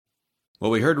Well,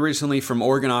 we heard recently from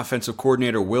Oregon offensive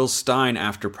coordinator Will Stein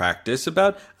after practice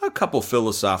about a couple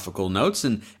philosophical notes,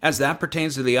 and as that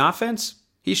pertains to the offense,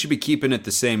 he should be keeping it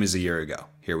the same as a year ago.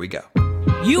 Here we go.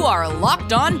 You are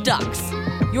Locked On Ducks,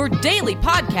 your daily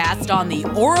podcast on the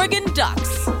Oregon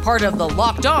Ducks, part of the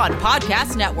Locked On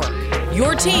Podcast Network,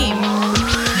 your team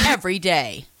every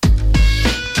day.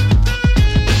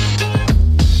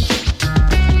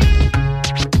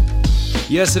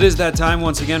 Yes, it is that time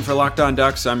once again for Locked On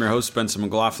Ducks. I'm your host, Spencer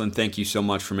McLaughlin. Thank you so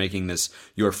much for making this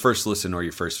your first listen or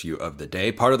your first view of the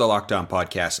day. Part of the Locked On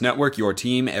Podcast Network, your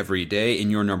team every day,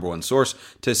 and your number one source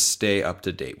to stay up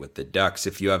to date with the Ducks.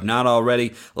 If you have not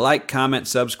already, like, comment,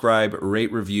 subscribe,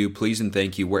 rate, review, please and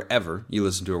thank you wherever you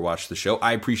listen to or watch the show.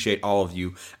 I appreciate all of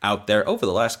you out there over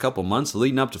the last couple months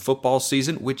leading up to football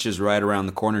season, which is right around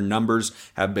the corner. Numbers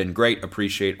have been great.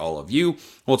 Appreciate all of you.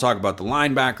 We'll talk about the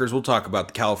linebackers. We'll talk about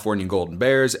the California Golden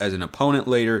Bears as an opponent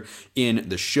later in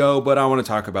the show, but I want to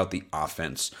talk about the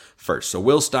offense first. So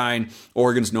Will Stein,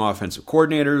 Oregon's new offensive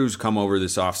coordinator, who's come over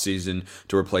this offseason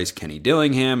to replace Kenny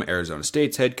Dillingham, Arizona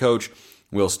State's head coach.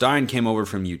 Will Stein came over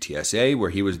from UTSA, where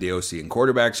he was the OC and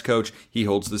quarterbacks coach. He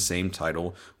holds the same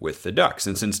title with the Ducks.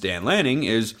 And since Dan Lanning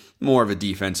is more of a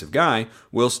defensive guy,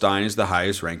 Will Stein is the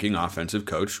highest ranking offensive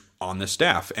coach on the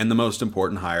staff and the most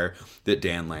important hire that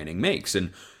Dan Lanning makes.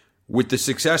 And with the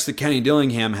success that Kenny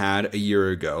Dillingham had a year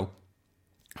ago,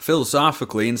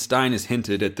 philosophically, and Stein has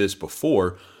hinted at this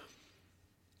before,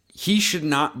 he should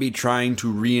not be trying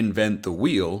to reinvent the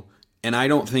wheel, and I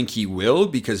don't think he will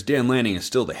because Dan Lanning is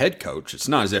still the head coach. It's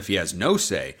not as if he has no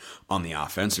say on the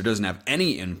offense or doesn't have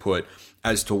any input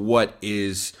as to what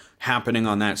is happening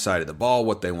on that side of the ball,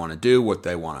 what they want to do, what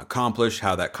they want to accomplish,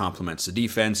 how that complements the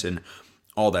defense, and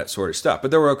all that sort of stuff. But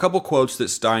there were a couple quotes that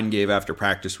Stein gave after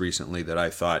practice recently that I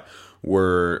thought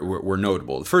were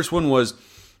notable. The first one was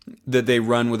that they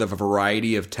run with a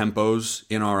variety of tempos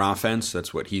in our offense.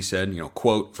 That's what he said,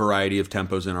 quote, variety of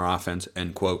tempos in our offense,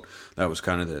 end quote. That was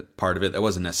kind of the part of it. That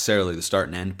wasn't necessarily the start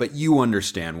and end, but you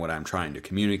understand what I'm trying to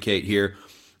communicate here.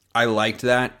 I liked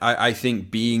that. I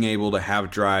think being able to have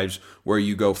drives where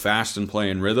you go fast and play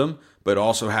in rhythm, but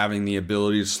also having the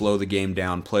ability to slow the game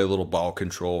down, play a little ball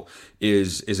control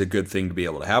is a good thing to be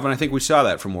able to have. And I think we saw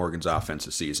that from Oregon's offense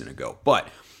a season ago. But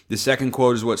the second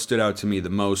quote is what stood out to me the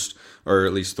most, or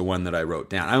at least the one that I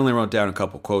wrote down. I only wrote down a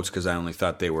couple quotes because I only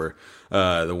thought they were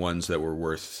the ones that were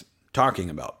worth talking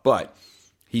about. But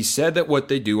he said that what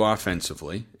they do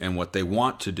offensively and what they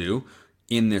want to do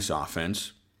in this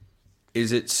offense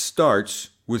is it starts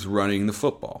with running the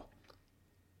football.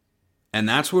 And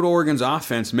that's what Oregon's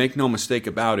offense, make no mistake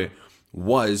about it,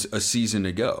 was a season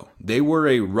ago. They were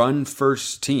a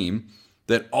run-first team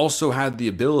that also had the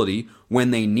ability,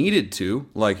 when they needed to,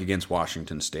 like against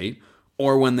Washington State,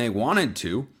 or when they wanted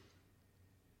to,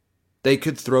 they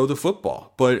could throw the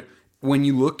football. But when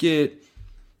you look at,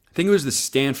 I think it was the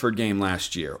Stanford game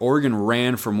last year, Oregon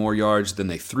ran for more yards than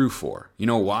they threw for. You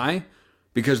know why?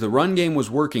 Because the run game was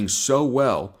working so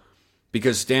well,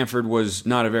 because Stanford was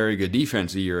not a very good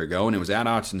defense a year ago, and it was at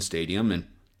Autzen Stadium, and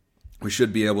we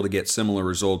should be able to get similar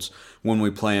results when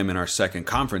we play them in our second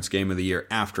conference game of the year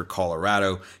after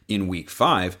Colorado in Week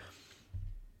 5.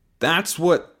 That's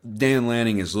what Dan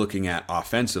Lanning is looking at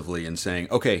offensively and saying,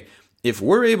 okay, if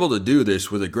we're able to do this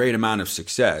with a great amount of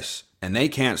success and they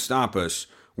can't stop us,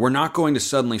 we're not going to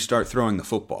suddenly start throwing the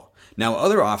football. Now,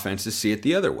 other offenses see it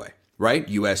the other way, right?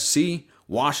 USC,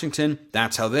 Washington,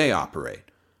 that's how they operate.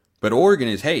 But Oregon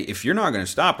is, hey, if you're not going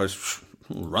to stop us,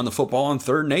 we'll run the football on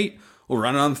 3rd and 8. We'll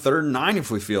run it on 3rd and 9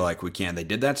 if we feel like we can. They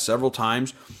did that several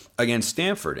times against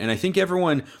Stanford. And I think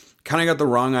everyone kind of got the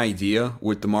wrong idea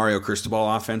with the Mario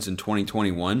Cristobal offense in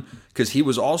 2021 because he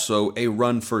was also a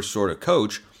run-first sort of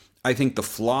coach. I think the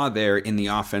flaw there in the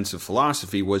offensive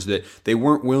philosophy was that they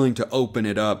weren't willing to open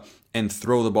it up and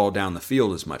throw the ball down the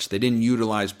field as much. They didn't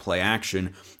utilize play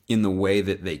action in the way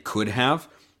that they could have.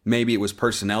 Maybe it was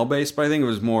personnel-based, but I think it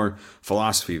was more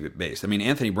philosophy-based. I mean,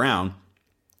 Anthony Brown,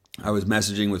 I was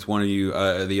messaging with one of you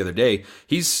the other day.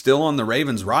 He's still on the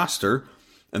Ravens roster,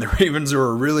 and the Ravens are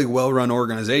a really well-run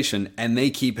organization, and they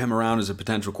keep him around as a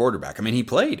potential quarterback. I mean, he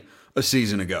played a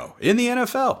season ago in the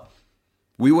NFL.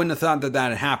 We wouldn't have thought that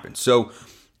had happened. So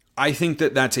I think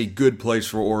that that's a good place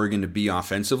for Oregon to be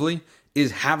offensively,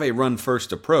 is have a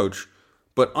run-first approach,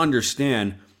 but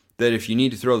understand that if you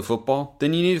need to throw the football,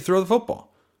 then you need to throw the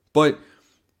football. But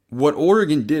what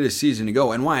Oregon did a season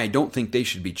ago, and why I don't think they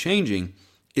should be changing,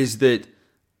 is that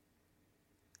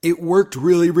it worked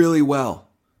really, really well.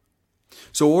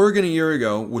 So Oregon a year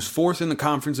ago was 4th in the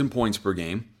conference in points per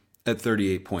game at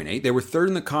 38.8. They were 3rd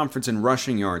in the conference in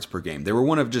rushing yards per game. They were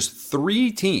one of just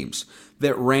 3 teams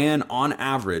that ran on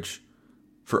average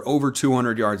for over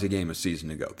 200 yards a game a season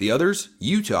ago. The others,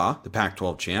 Utah, the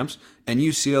Pac-12 champs, and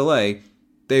UCLA,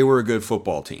 they were a good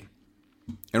football team.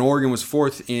 And Oregon was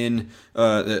fourth in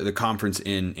the conference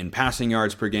in passing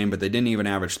yards per game, but they didn't even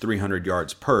average 300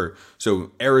 yards per.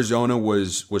 So Arizona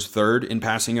was third in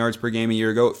passing yards per game a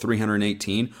year ago at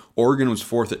 318. Oregon was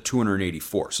fourth at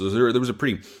 284. So there was a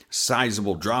pretty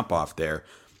sizable drop-off there.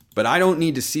 But I don't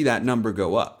need to see that number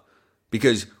go up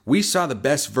because we saw the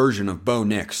best version of Bo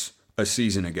Nix a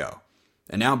season ago.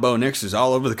 And now Bo Nix is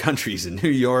all over the country. He's in New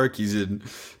York. He's in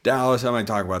Dallas. I might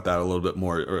talk about that a little bit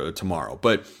more tomorrow.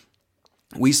 But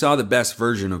we saw the best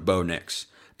version of Bo Nix.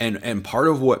 And part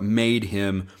of what made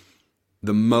him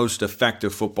the most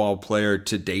effective football player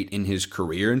to date in his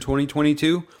career in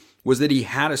 2022 was that he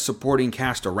had a supporting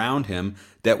cast around him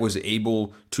that was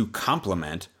able to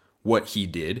complement what he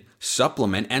did,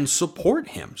 supplement, and support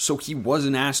him. So he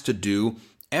wasn't asked to do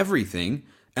everything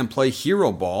and play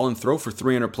hero ball and throw for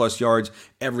 300 plus yards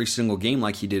every single game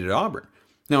like he did at Auburn.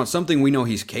 Now, it's something we know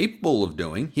he's capable of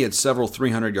doing. He had several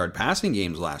 300-yard passing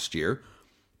games last year.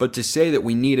 But to say that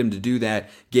we need him to do that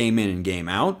game in and game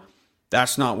out,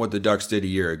 that's not what the Ducks did a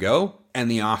year ago. And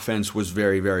the offense was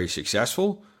very, very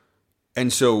successful.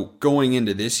 And so going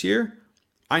into this year,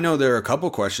 I know there are a couple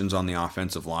questions on the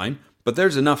offensive line, but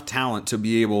there's enough talent to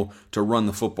be able to run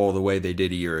the football the way they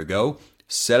did a year ago,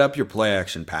 set up your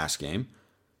play-action pass game,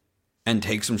 and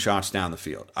take some shots down the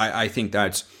field. I think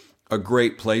that's a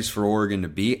great place for Oregon to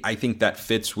be. I think that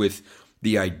fits with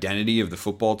the identity of the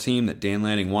football team that Dan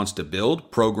Lanning wants to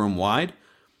build program-wide,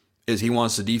 is he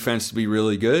wants the defense to be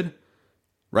really good,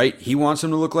 right? He wants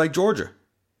them to look like Georgia.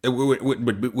 It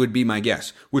would be my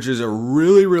guess, which is a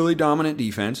really, really dominant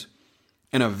defense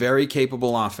and a very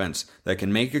capable offense that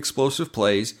can make explosive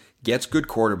plays, gets good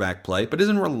quarterback play, but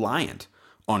isn't reliant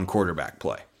on quarterback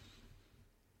play.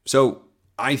 So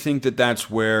I think that that's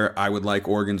where I would like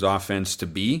Oregon's offense to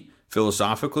be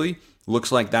philosophically.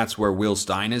 Looks like that's where Will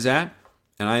Stein is at,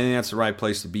 and I think that's the right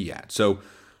place to be at. So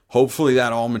hopefully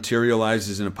that all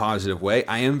materializes in a positive way.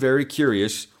 I am very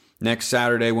curious next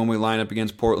Saturday when we line up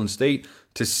against Portland State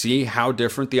to see how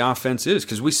different the offense is,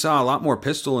 because we saw a lot more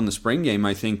pistol in the spring game,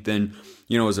 I think, than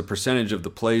as a percentage of the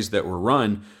plays that were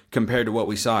run compared to what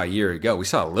we saw a year ago. We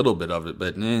saw a little bit of it,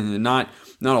 but not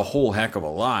a whole heck of a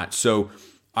lot. So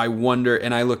I wonder,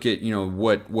 and I look at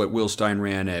what Will Stein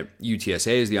ran at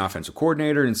UTSA as the offensive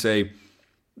coordinator and say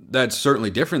that's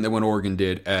certainly different than what Oregon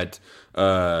did at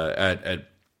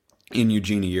in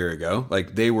Eugene a year ago.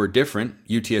 Like, they were different.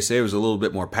 UTSA was a little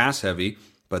bit more pass heavy,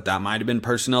 but that might have been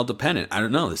personnel dependent. I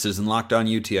don't know. This isn't Locked On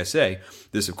UTSA.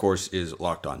 This, of course, is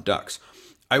Locked On Ducks.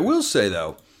 I will say,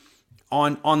 though,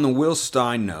 on the Will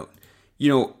Stein note,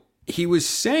 he was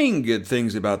saying good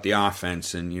things about the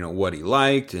offense and, what he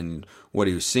liked and what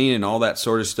he was seeing and all that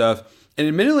sort of stuff. And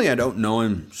admittedly, I don't know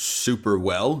him super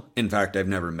well. In fact, I've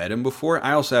never met him before.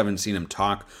 I also haven't seen him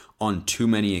talk on too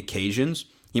many occasions.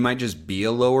 He might just be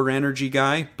a lower energy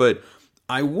guy, but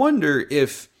I wonder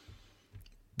if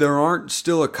there aren't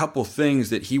still a couple things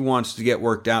that he wants to get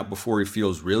worked out before he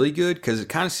feels really good, because it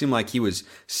kind of seemed like he was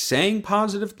saying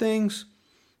positive things,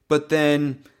 but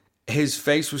then his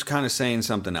face was kind of saying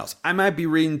something else. I might be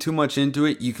reading too much into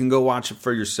it. You can go watch it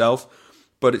for yourself,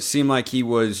 but it seemed like he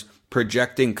was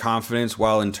projecting confidence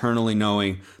while internally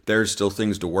knowing there's still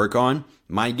things to work on.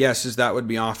 My guess is that would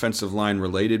be offensive line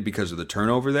related because of the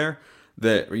turnover there,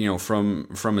 that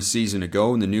from a season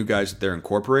ago and the new guys that they're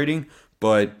incorporating.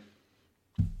 But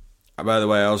by the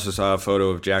way, I also saw a photo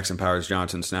of Jackson Powers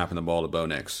Johnson snapping the ball to Bo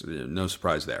Nix. No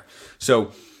surprise there.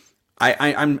 So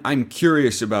I'm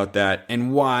curious about that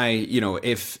and why,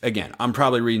 if, again, I'm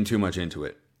probably reading too much into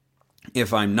it.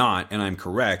 If I'm not, and I'm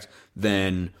correct,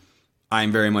 then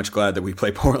I'm very much glad that we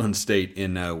play Portland State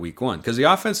in week 1, because the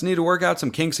offense needed to work out some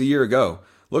kinks a year ago.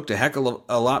 Looked a heck of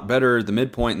a lot better at the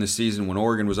midpoint in the season when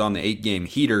Oregon was on the 8-game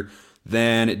heater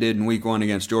than it did in week 1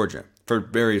 against Georgia for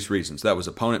various reasons. That was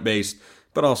opponent-based,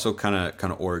 but also kind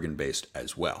of Oregon-based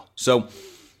as well. So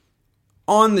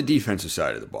on the defensive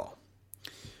side of the ball,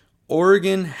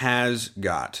 Oregon has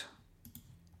got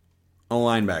a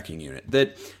linebacking unit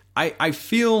that I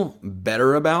feel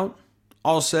better about,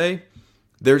 I'll say.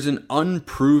 There's an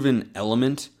unproven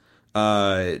element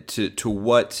to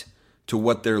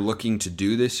what they're looking to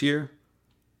do this year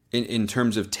in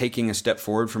terms of taking a step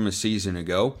forward from a season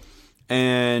ago.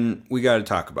 And we got to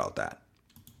talk about that.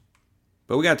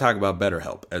 But we got to talk about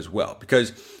BetterHelp as well,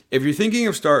 because if you're thinking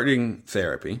of starting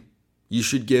therapy, you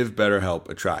should give BetterHelp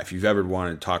a try. If you've ever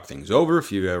wanted to talk things over,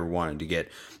 if you've ever wanted to get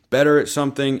better at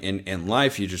something in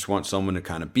life, you just want someone to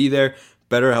kind of be there,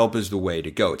 BetterHelp is the way to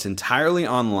go. It's entirely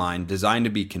online, designed to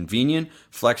be convenient,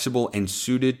 flexible, and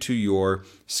suited to your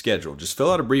schedule. Just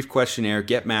fill out a brief questionnaire,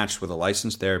 get matched with a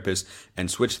licensed therapist,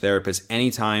 and switch therapists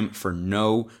anytime for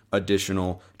no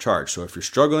additional charge. So if you're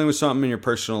struggling with something in your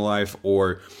personal life,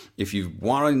 or if you've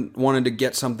wanted to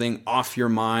get something off your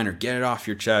mind or get it off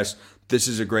your chest, this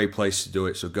is a great place to do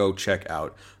it. So go check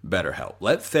out BetterHelp.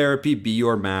 Let therapy be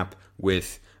your map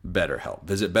with BetterHelp.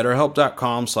 Visit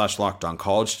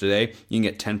BetterHelp.com/LockedOnCollege today. You can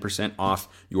get 10% off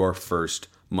your first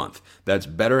month. That's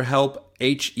BetterHelp,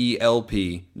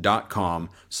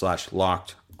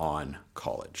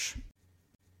 HELP.com/LockedOnCollege.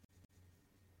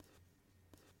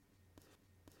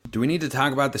 Do we need to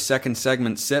talk about the second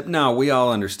segment sip? No, we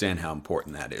all understand how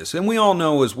important that is. And we all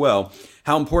know as well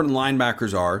how important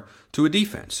linebackers are to a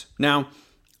defense. Now,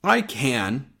 I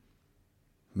can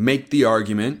make the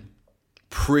argument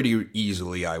pretty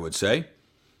easily, I would say,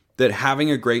 that having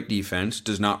a great defense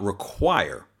does not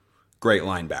require great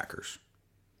linebackers.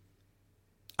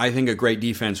 I think a great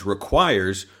defense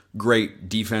requires great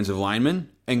defensive linemen,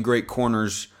 and great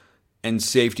corners and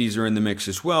safeties are in the mix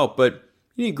as well, but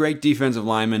you need great defensive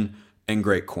linemen and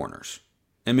great corners,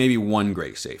 and maybe one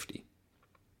great safety.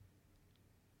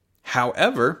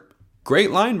 However, great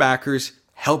linebackers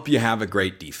help you have a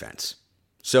great defense.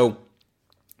 So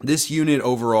this unit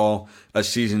overall a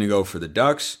season ago for the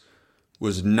Ducks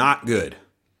was not good.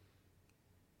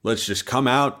 Let's just come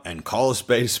out and call a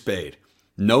spade a spade.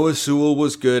 Noah Sewell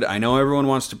was good. I know everyone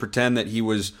wants to pretend that he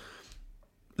was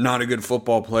not a good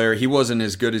football player. He wasn't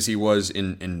as good as he was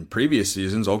in previous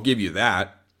seasons. I'll give you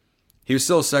that. He was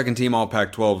still a second-team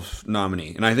All-Pac-12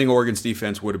 nominee, and I think Oregon's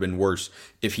defense would have been worse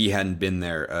if he hadn't been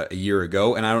there a year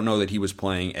ago, and I don't know that he was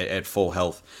playing at full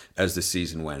health as the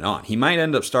season went on. He might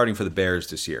end up starting for the Bears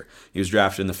this year. He was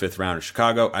drafted in the 5th round of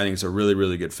Chicago. I think it's a really,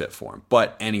 really good fit for him.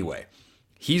 But anyway,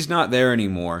 he's not there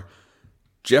anymore.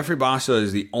 Jeffrey Bassa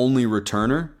is the only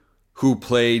returner who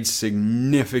played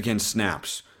significant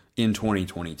snaps in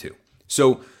 2022.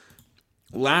 So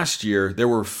last year, there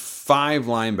were 5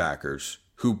 linebackers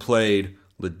who played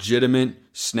legitimate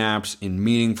snaps in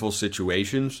meaningful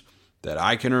situations that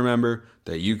I can remember,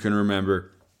 that you can remember,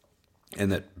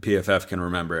 and that PFF can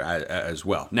remember as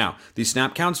well. Now, these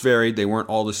snap counts varied. They weren't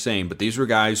all the same, but these were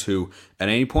guys who at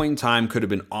any point in time could have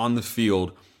been on the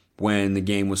field when the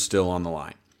game was still on the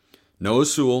line. Noah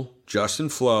Sewell, Justin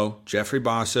Flo, Jeffrey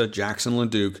Bassa, Jackson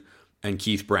LeDuc, and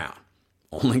Keith Brown.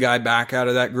 Only guy back out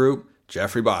of that group,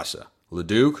 Jeffrey Bassa.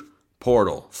 LeDuc,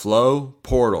 portal. Flo,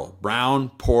 portal. Brown,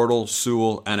 portal.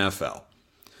 Sewell, NFL.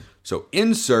 So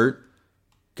insert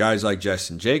guys like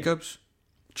Justin Jacobs,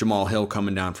 Jamal Hill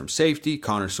coming down from safety,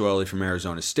 Connor Soelle from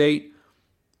Arizona State,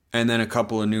 and then a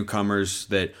couple of newcomers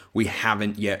that we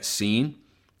haven't yet seen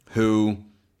who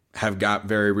have got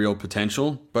very real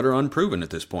potential but are unproven at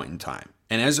this point in time.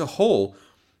 And as a whole,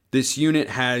 this unit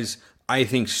has, I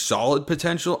think, solid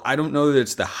potential. I don't know that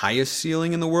it's the highest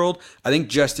ceiling in the world. I think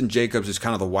Justin Jacobs is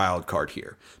kind of the wild card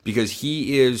here because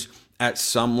he is at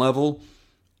some level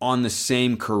on the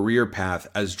same career path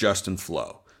as Justin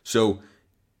Flo. So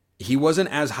he wasn't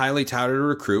as highly touted a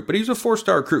recruit, but he's a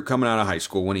 4-star recruit coming out of high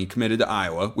school when he committed to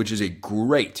Iowa, which is a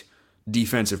great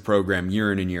defensive program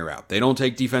year in and year out. They don't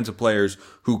take defensive players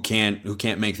who can't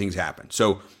make things happen.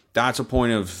 So that's a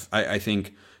point of, I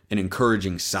think, an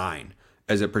encouraging sign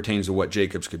as it pertains to what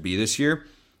Jacobs could be this year.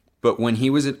 But when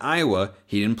he was at Iowa,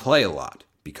 he didn't play a lot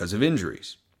because of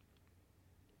injuries.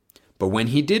 But when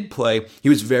he did play, he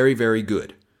was very, very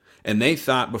good. And they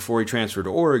thought before he transferred to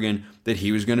Oregon that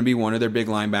he was going to be one of their big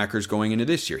linebackers going into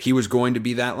this year. He was going to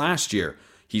be that last year.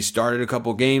 He started a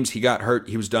couple games. He got hurt.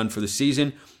 He was done for the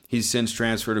season. He's since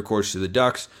transferred, of course, to the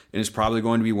Ducks and is probably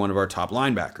going to be one of our top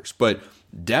linebackers. But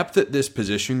depth at this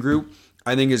position group,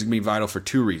 I think, is going to be vital for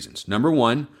 2 reasons. Number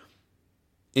one,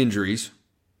 injuries,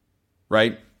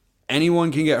 right?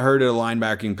 Anyone can get hurt at a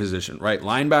linebacking position, right?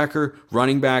 Linebacker,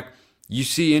 running back, you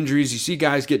see injuries, you see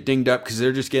guys get dinged up because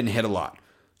they're just getting hit a lot.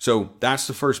 So that's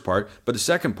the first part. But the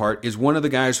second part is one of the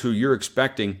guys who you're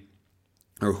expecting,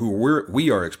 or who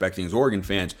we are expecting as Oregon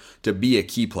fans, to be a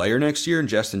key player next year, and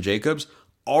Justin Jacobs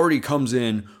already comes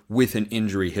in with an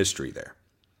injury history there.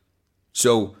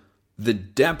 So the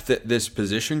depth at this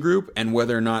position group and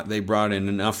whether or not they brought in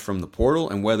enough from the portal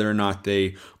and whether or not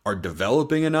they are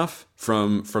developing enough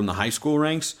from the high school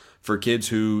ranks for kids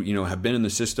who, have been in the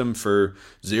system for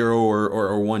 0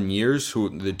 or 1 years,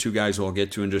 who the 2 guys who I'll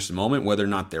get to in just a moment, whether or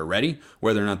not they're ready,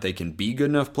 whether or not they can be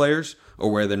good enough players,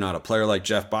 or whether or not a player like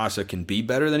Jeff Bassa can be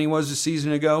better than he was a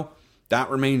season ago, that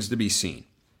remains to be seen.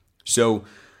 So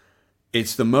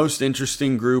it's the most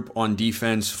interesting group on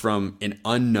defense from an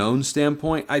unknown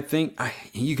standpoint. I think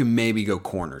you can maybe go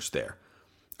corners there.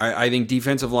 I think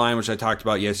defensive line, which I talked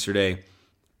about yesterday,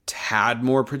 tad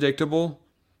more predictable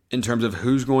in terms of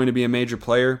who's going to be a major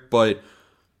player, but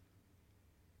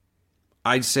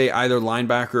I'd say either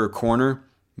linebacker or corner,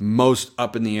 most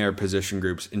up in the air position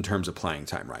groups in terms of playing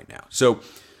time right now. So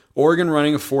Oregon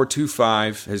running a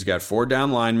 4-2-5 has got 4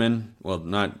 down linemen, well,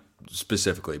 not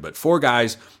specifically, but 4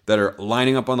 guys that are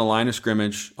lining up on the line of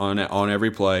scrimmage on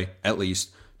every play, at least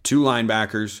 2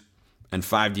 linebackers and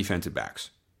 5 defensive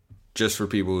backs, just for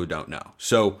people who don't know.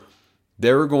 So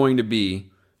there are going to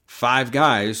be 5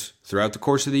 guys throughout the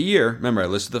course of the year. Remember, I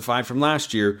listed the 5 from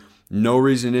last year. No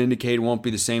reason to indicate it won't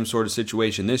be the same sort of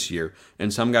situation this year.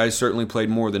 And some guys certainly played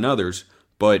more than others,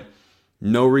 but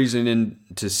no reason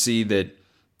to see that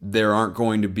there aren't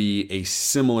going to be a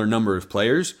similar number of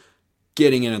players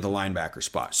getting in at the linebacker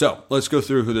spot. So let's go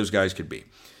through who those guys could be.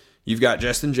 You've got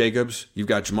Justin Jacobs, you've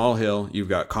got Jamal Hill, you've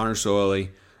got Connor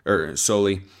Soley,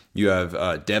 you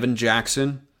have Devin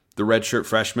Jackson, the redshirt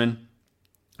freshman,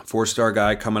 4-star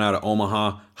guy coming out of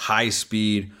Omaha, high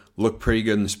speed, looked pretty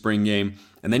good in the spring game.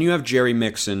 And then you have Jerry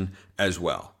Mixon as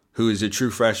well, who is a true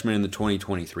freshman in the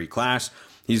 2023 class.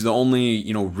 He's the only,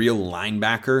 real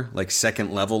linebacker, like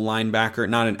second-level linebacker,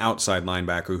 not an outside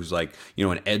linebacker who's like,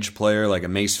 an edge player like a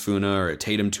Mace Funa or a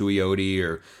Tatum Tuioti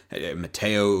or a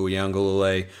Mateo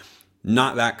Uiagalelei.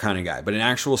 Not that kind of guy, but an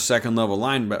actual second-level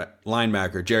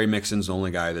linebacker. Jerry Mixon's the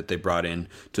only guy that they brought in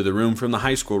to the room from the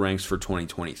high school ranks for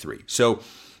 2023. So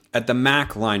at the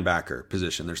MAC linebacker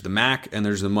position, there's the MAC and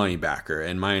there's the money backer.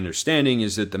 And my understanding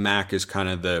is that the MAC is kind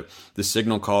of the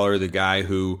signal caller, the guy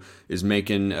who is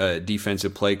making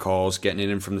defensive play calls, getting it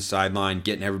in from the sideline,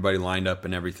 getting everybody lined up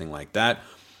and everything like that.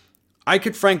 I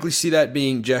could frankly see that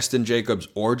being Justin Jacobs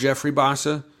or Jeffrey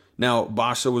Bassa. Now,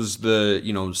 Bassa was the,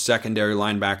 secondary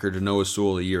linebacker to Noah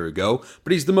Sewell a year ago,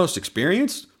 but he's the most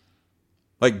experienced.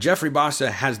 Like, Jeffrey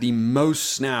Bassa has the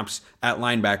most snaps at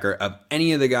linebacker of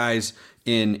any of the guys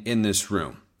in this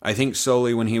room. I think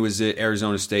Soley, when he was at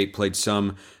Arizona State, played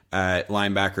some at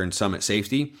linebacker and some at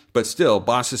safety, but still,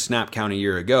 Bassa's snap count a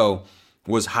year ago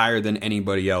was higher than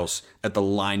anybody else at the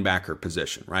linebacker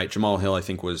position, right? Jamal Hill, I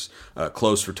think, was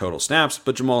close for total snaps,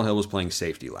 but Jamal Hill was playing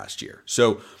safety last year.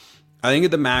 So I think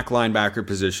at the MAC linebacker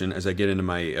position, as I get into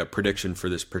my prediction for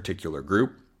this particular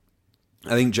group,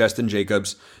 I think Justin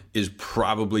Jacobs is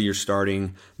probably your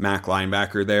starting MAC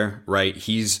linebacker there, right?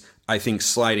 He's, I think,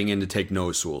 sliding in to take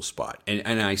Noah Sewell's spot.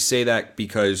 And I say that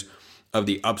because of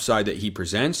the upside that he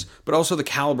presents, but also the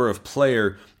caliber of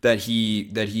player that he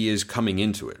is coming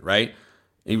into it, right?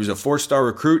 He was a 4-star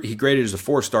recruit. He graded as a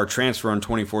 4-star transfer on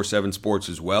 24/7 Sports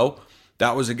as well.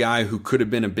 That was a guy who could have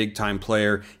been a big-time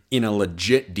player in a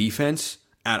legit defense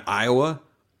at Iowa.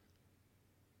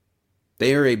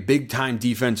 They are a big-time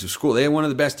defensive school. They have one of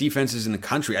the best defenses in the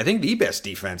country. I think the best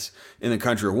defense in the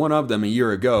country, or one of them a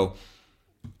year ago.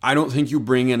 I don't think you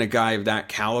bring in a guy of that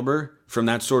caliber from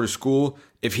that sort of school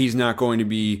if he's not going to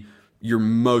be your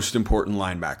most important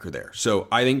linebacker there. So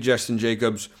I think Justin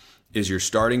Jacobs is your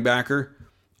starting backer.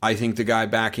 I think the guy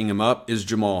backing him up is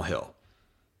Jamal Hill.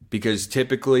 Because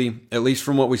typically, at least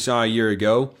from what we saw a year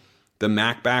ago, the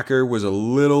MAC backer was a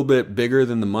little bit bigger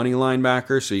than the money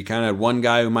linebacker, so you kind of had one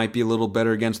guy who might be a little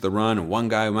better against the run and one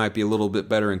guy who might be a little bit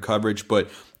better in coverage.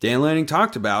 But Dan Lanning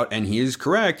talked about, and he is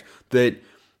correct, that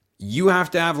you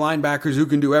have to have linebackers who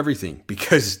can do everything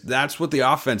because that's what the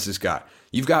offense has got.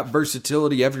 You've got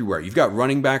versatility everywhere. You've got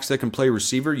running backs that can play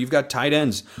receiver. You've got tight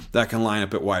ends that can line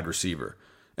up at wide receiver.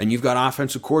 And you've got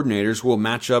offensive coordinators who will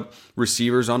match up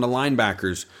receivers onto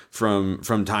linebackers from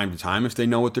time to time if they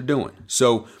know what they're doing.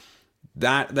 So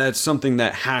that's something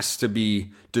that has to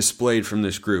be displayed from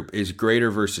this group is greater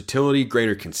versatility,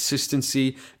 greater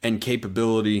consistency, and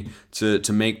capability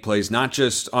to make plays, not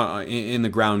just in the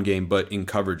ground game, but in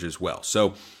coverage as well.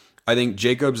 So I think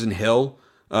Jacobs and Hill,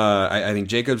 I think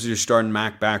Jacobs is your starting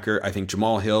MAC backer. I think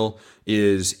Jamal Hill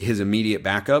is his immediate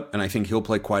backup, and I think he'll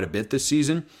play quite a bit this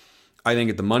season. I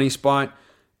think at the money spot,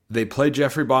 they played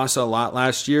Jeffrey Bassa a lot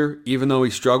last year. Even though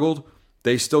he struggled,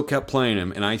 they still kept playing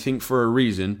him, and I think for a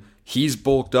reason. He's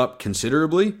bulked up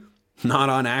considerably, not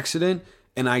on accident,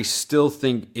 and I still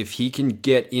think if he can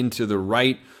get into the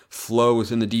right flow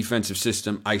within the defensive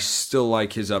system, I still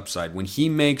like his upside. When he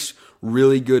makes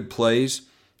really good plays,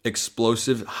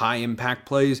 explosive, high-impact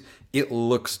plays, it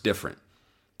looks different.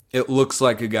 It looks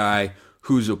like a guy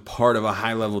who's a part of a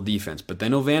high-level defense, but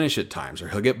then he'll vanish at times, or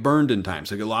he'll get burned in times,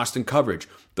 he'll get lost in coverage.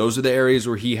 Those are the areas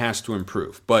where he has to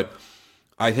improve. But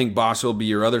I think Bassa will be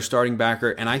your other starting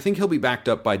backer, and I think he'll be backed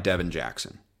up by Devin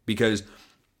Jackson because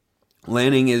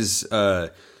Lanning is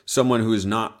someone who is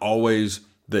not always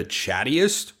the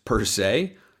chattiest per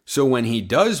se. So when he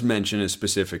does mention a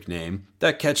specific name,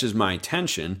 that catches my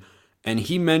attention, And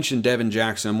he mentioned Devin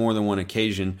Jackson on more than one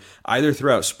occasion, either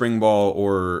throughout spring ball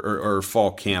or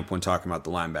fall camp when talking about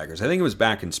the linebackers. I think it was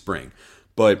back in spring.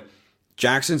 But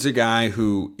Jackson's a guy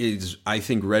who is, I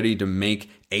think, ready to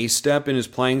make a step in his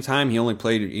playing time. He only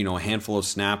played, a handful of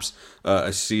snaps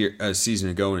a season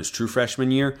ago in his true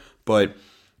freshman year. But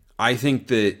I think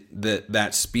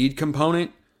that speed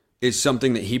component is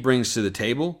something that he brings to the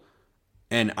table.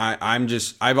 And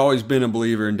I've always been a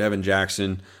believer in Devin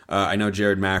Jackson. I know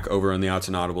Jared Mack over on the Outs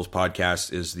and Audibles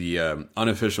podcast is the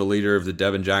unofficial leader of the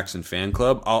Devin Jackson fan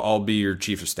club. I'll be your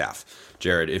chief of staff,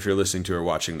 Jared, if you're listening to or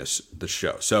watching this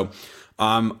show. So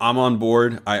I'm on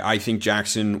board. I think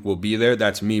Jackson will be there.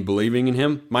 That's me believing in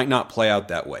him. Might not play out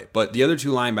that way. But the other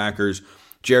two linebackers,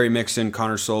 Jerry Mixon,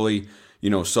 Connor Sully,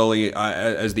 Sully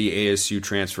as the ASU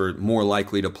transfer, more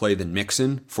likely to play than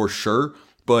Mixon for sure.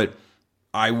 But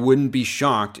I wouldn't be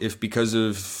shocked if, because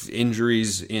of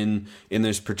injuries in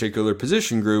this particular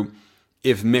position group,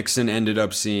 if Mixon ended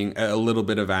up seeing a little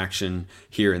bit of action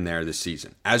here and there this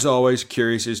season. As always,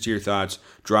 curious as to your thoughts.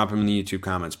 Drop them in the YouTube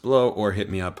comments below or hit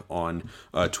me up on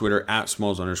Twitter at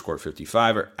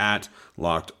Smalls_55 or at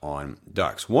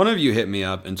LockedOnDucks. One of you hit me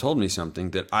up and told me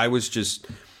something that I was just...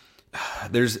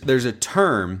 There's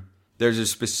a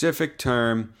specific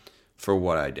term for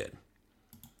what I did.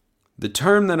 The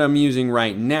term that I'm using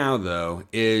right now, though,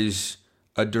 is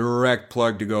a direct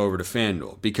plug to go over to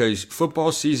FanDuel, because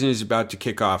football season is about to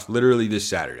kick off literally this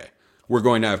Saturday. We're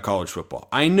going to have college football.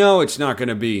 I know it's not going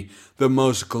to be the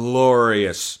most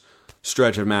glorious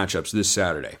stretch of matchups this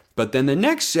Saturday, but then the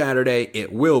next Saturday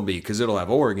it will be, because it'll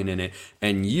have Oregon in it,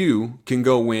 and you can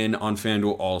go win on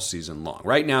FanDuel all season long.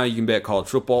 Right now you can bet college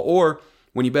football, or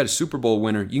when you bet a Super Bowl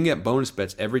winner, you can get bonus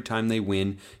bets every time they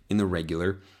win in the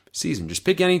regular season. Just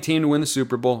pick any team to win the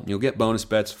Super Bowl, and you'll get bonus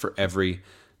bets for every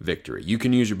victory. You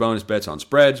can use your bonus bets on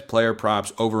spreads, player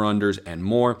props, over-unders, and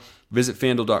more. Visit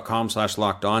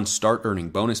FanDuel.com/lockedon. Start earning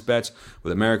bonus bets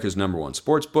with America's #1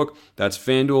 sportsbook. That's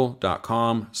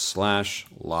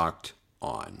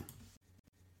FanDuel.com/lockedon.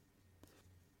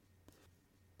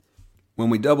 When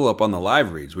we double up on the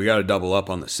live reads, we got to double up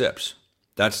on the sips.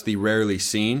 That's the rarely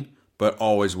seen, but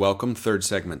always welcome third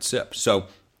segment sip. So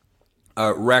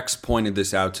Rex pointed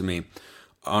this out to me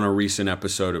on a recent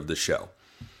episode of the show.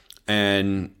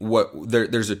 And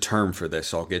there's a term for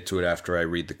this. I'll get to it after I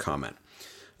read the comment.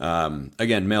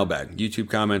 Again, mailbag, YouTube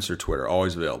comments, or Twitter,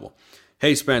 always available.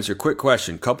 Hey, Spencer, quick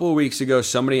question. A couple of weeks ago,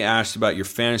 somebody asked about your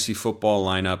fantasy football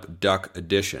lineup, Duck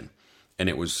Edition, and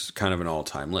it was kind of an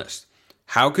all-time list.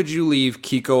 How could you leave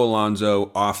Kiko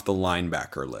Alonso off the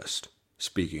linebacker list?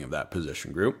 Speaking of that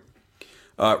position group.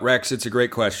 Rex, it's a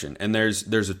great question, and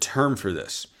there's a term for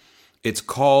this. It's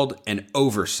called an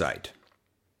oversight.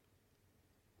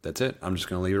 That's it. I'm just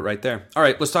going to leave it right there. All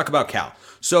right, let's talk about Cal.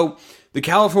 So the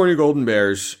California Golden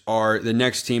Bears are the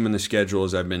next team in the schedule,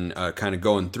 as I've been kind of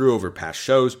going through over past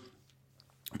shows,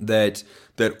 that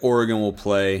Oregon will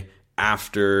play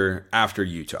after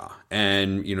Utah.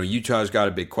 And, Utah's got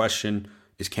a big question.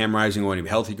 Is Cam Rising going to be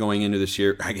healthy going into this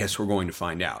year? I guess we're going to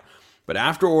find out. But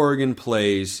after Oregon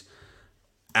plays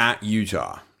at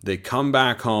Utah, they come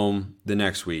back home the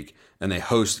next week and they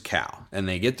host Cal. And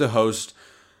they get to host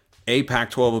a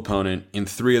Pac-12 opponent in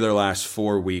 3 of their last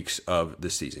 4 weeks of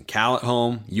the season. Cal at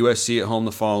home, USC at home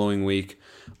the following week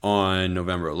on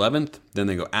November 11th. Then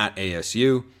they go at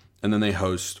ASU, and then they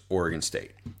host Oregon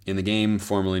State in the game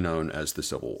formerly known as the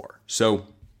Civil War. So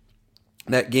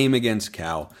that game against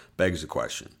Cal begs the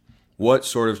question. What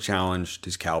sort of challenge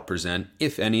does Cal present,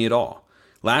 if any at all?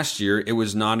 Last year, it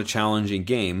was not a challenging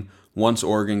game once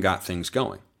Oregon got things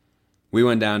going. We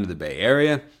went down to the Bay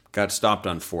Area, got stopped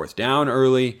on 4th down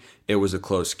early. It was a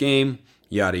close game,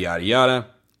 yada, yada, yada.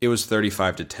 It was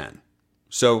 35-10.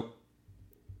 So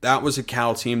that was a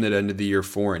Cal team that ended the year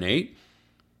 4-8.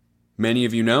 Many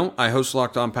of you know I host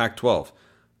Locked On Pac-12.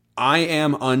 I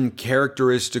am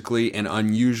uncharacteristically and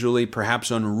unusually,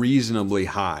 perhaps unreasonably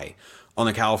high on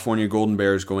the California Golden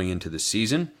Bears going into the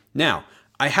season. Now,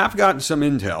 I have gotten some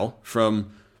intel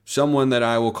from someone that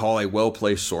I will call a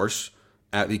well-placed source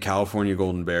at the California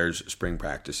Golden Bears spring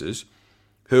practices,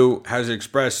 who has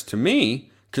expressed to me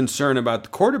concern about the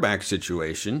quarterback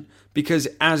situation, because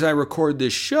as I record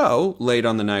this show late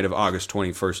on the night of August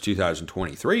 21st,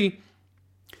 2023,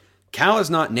 Cal has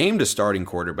not named a starting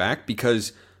quarterback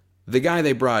because the guy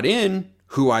they brought in,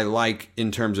 who I like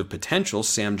in terms of potential,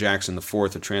 Sam Jackson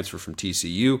IV, a transfer from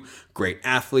TCU, great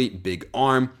athlete, big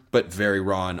arm, but very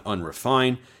raw and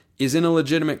unrefined, is in a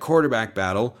legitimate quarterback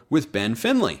battle with Ben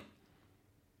Finley.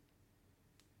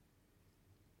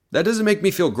 That doesn't make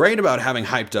me feel great about having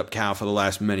hyped up Cal for the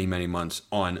last many, many months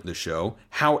on the show.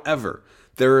 However,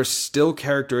 there are still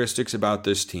characteristics about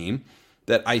this team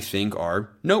that I think are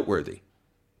noteworthy.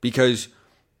 Because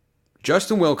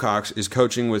Justin Wilcox is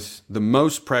coaching with the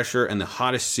most pressure and the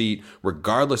hottest seat,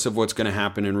 regardless of what's going to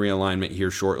happen in realignment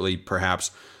here shortly.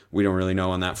 Perhaps we don't really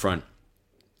know on that front.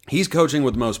 He's coaching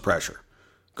with the most pressure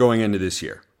going into this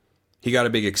year. He got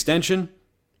a big extension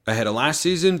ahead of last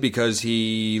season because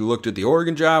he looked at the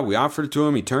Oregon job. We offered it to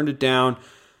him. He turned it down,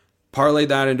 parlayed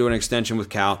that into an extension with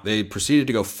Cal. They proceeded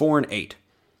to go 4-8.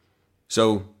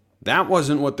 So that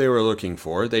wasn't what they were looking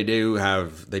for. They do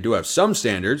have some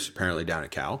standards, apparently, down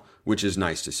at Cal, which is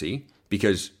nice to see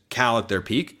because Cal at their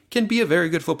peak can be a very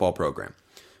good football program.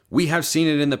 We have seen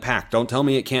it in the Pac. Don't tell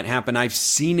me it can't happen. I've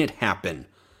seen it happen.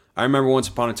 I remember once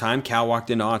upon a time, Cal walked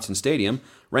into Autzen Stadium,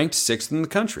 ranked 6th in the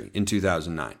country in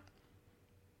 2009.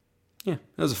 Yeah,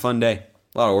 it was a fun day.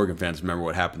 A lot of Oregon fans remember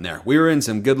what happened there. We were in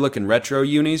some good-looking retro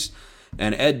unis,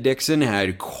 and Ed Dixon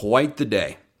had quite the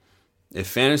day. If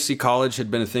fantasy college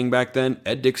had been a thing back then,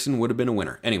 Ed Dixon would have been a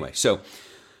winner. Anyway, so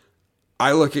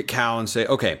I look at Cal and say,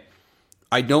 okay,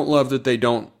 I don't love that they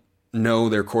don't know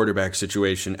their quarterback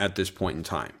situation at this point in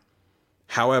time.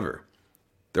 However,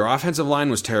 their offensive line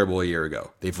was terrible a year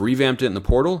ago. They've revamped it in the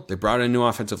portal. They brought in a new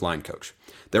offensive line coach.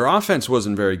 Their offense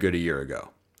wasn't very good a year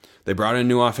ago. They brought in a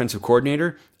new offensive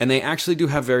coordinator, and they actually do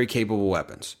have very capable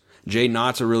weapons. Jay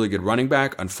Knott's a really good running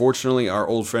back. Unfortunately, our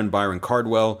old friend Byron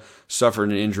Cardwell suffered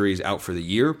an injury, he's out for the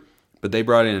year, but they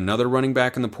brought in another running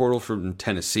back in the portal from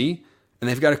Tennessee, and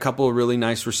they've got a couple of really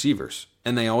nice receivers,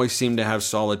 and they always seem to have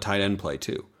solid tight end play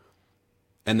too.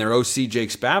 And their OC, Jake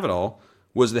Spavital,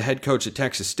 was the head coach at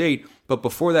Texas State, but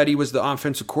before that he was the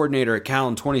offensive coordinator at Cal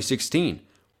in 2016,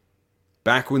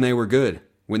 back when they were good,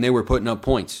 when they were putting up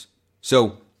points.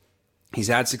 So he's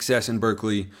had success in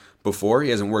Berkeley before. He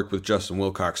hasn't worked with Justin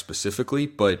Wilcox specifically,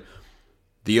 but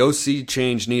the OC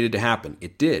change needed to happen.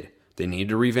 It did. They needed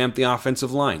to revamp the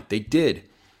offensive line. They did.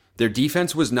 Their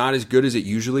defense was not as good as it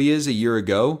usually is a year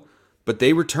ago, but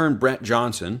they returned Brett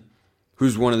Johnson,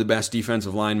 who's one of the best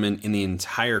defensive linemen in the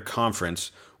entire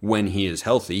conference when he is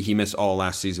healthy. He missed all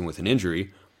last season with an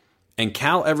injury. And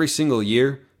Cal, every single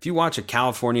year, if you watch a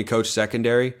California coach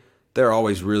secondary, they're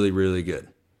always really, really good.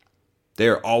 They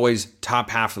are always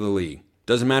top half of the league.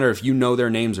 Doesn't matter if you know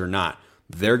their names or not.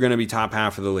 They're going to be top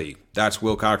half of the league. That's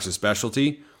Wilcox's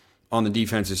specialty on the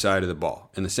defensive side of the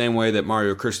ball. In the same way that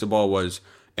Mario Cristobal was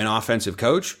an offensive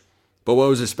coach, but what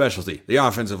was his specialty? The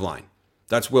offensive line.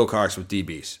 That's Wilcox with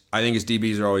DBs. I think his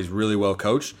DBs are always really well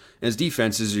coached, and his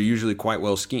defenses are usually quite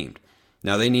well schemed.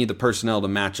 Now, they need the personnel to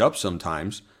match up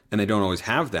sometimes, and they don't always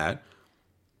have that,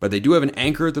 but they do have an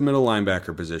anchor at the middle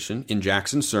linebacker position in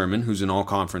Jackson Sermon, who's an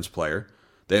all-conference player.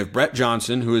 They have Brett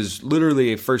Johnson, who is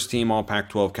literally a first-team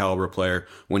All-Pac-12 caliber player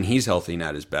when he's healthy and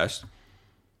at his best.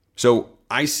 So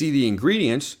I see the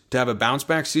ingredients to have a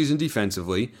bounce-back season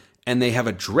defensively, and they have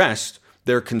addressed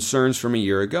their concerns from a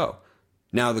year ago.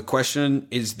 Now, the question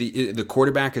is the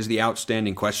quarterback is the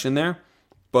outstanding question there,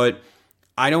 but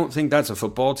I don't think that's a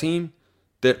football team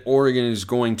that Oregon is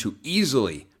going to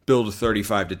easily build a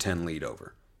 35-10 lead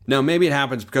over. Now, maybe it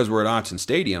happens because we're at Autzen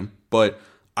Stadium, but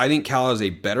I think Cal is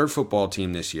a better football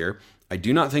team this year. I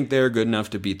do not think they're good enough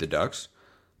to beat the Ducks.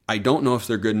 I don't know if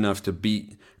they're good enough to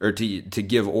beat or to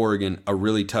give Oregon a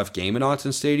really tough game at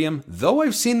Autzen Stadium, though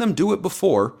I've seen them do it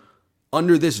before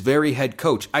under this very head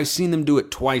coach. I've seen them do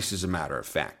it twice, as a matter of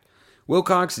fact.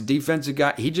 Wilcox, the defensive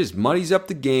guy, he just muddies up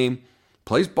the game,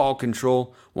 plays ball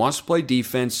control, wants to play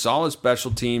defense, solid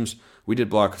special teams. We did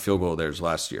block a field goal theirs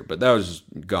last year, but that was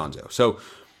gonzo. So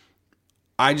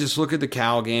I just look at the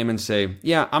Cal game and say,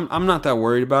 yeah, I'm not that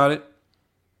worried about it,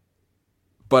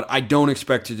 but I don't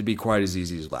expect it to be quite as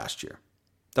easy as last year.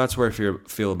 That's where I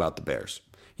feel about the Bears.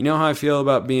 You know how I feel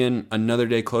about being another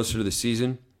day closer to the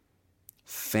season?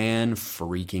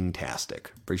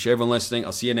 Fan-freaking-tastic. Appreciate everyone listening.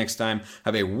 I'll see you next time.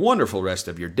 Have a wonderful rest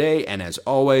of your day, and as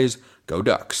always, go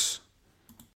Ducks.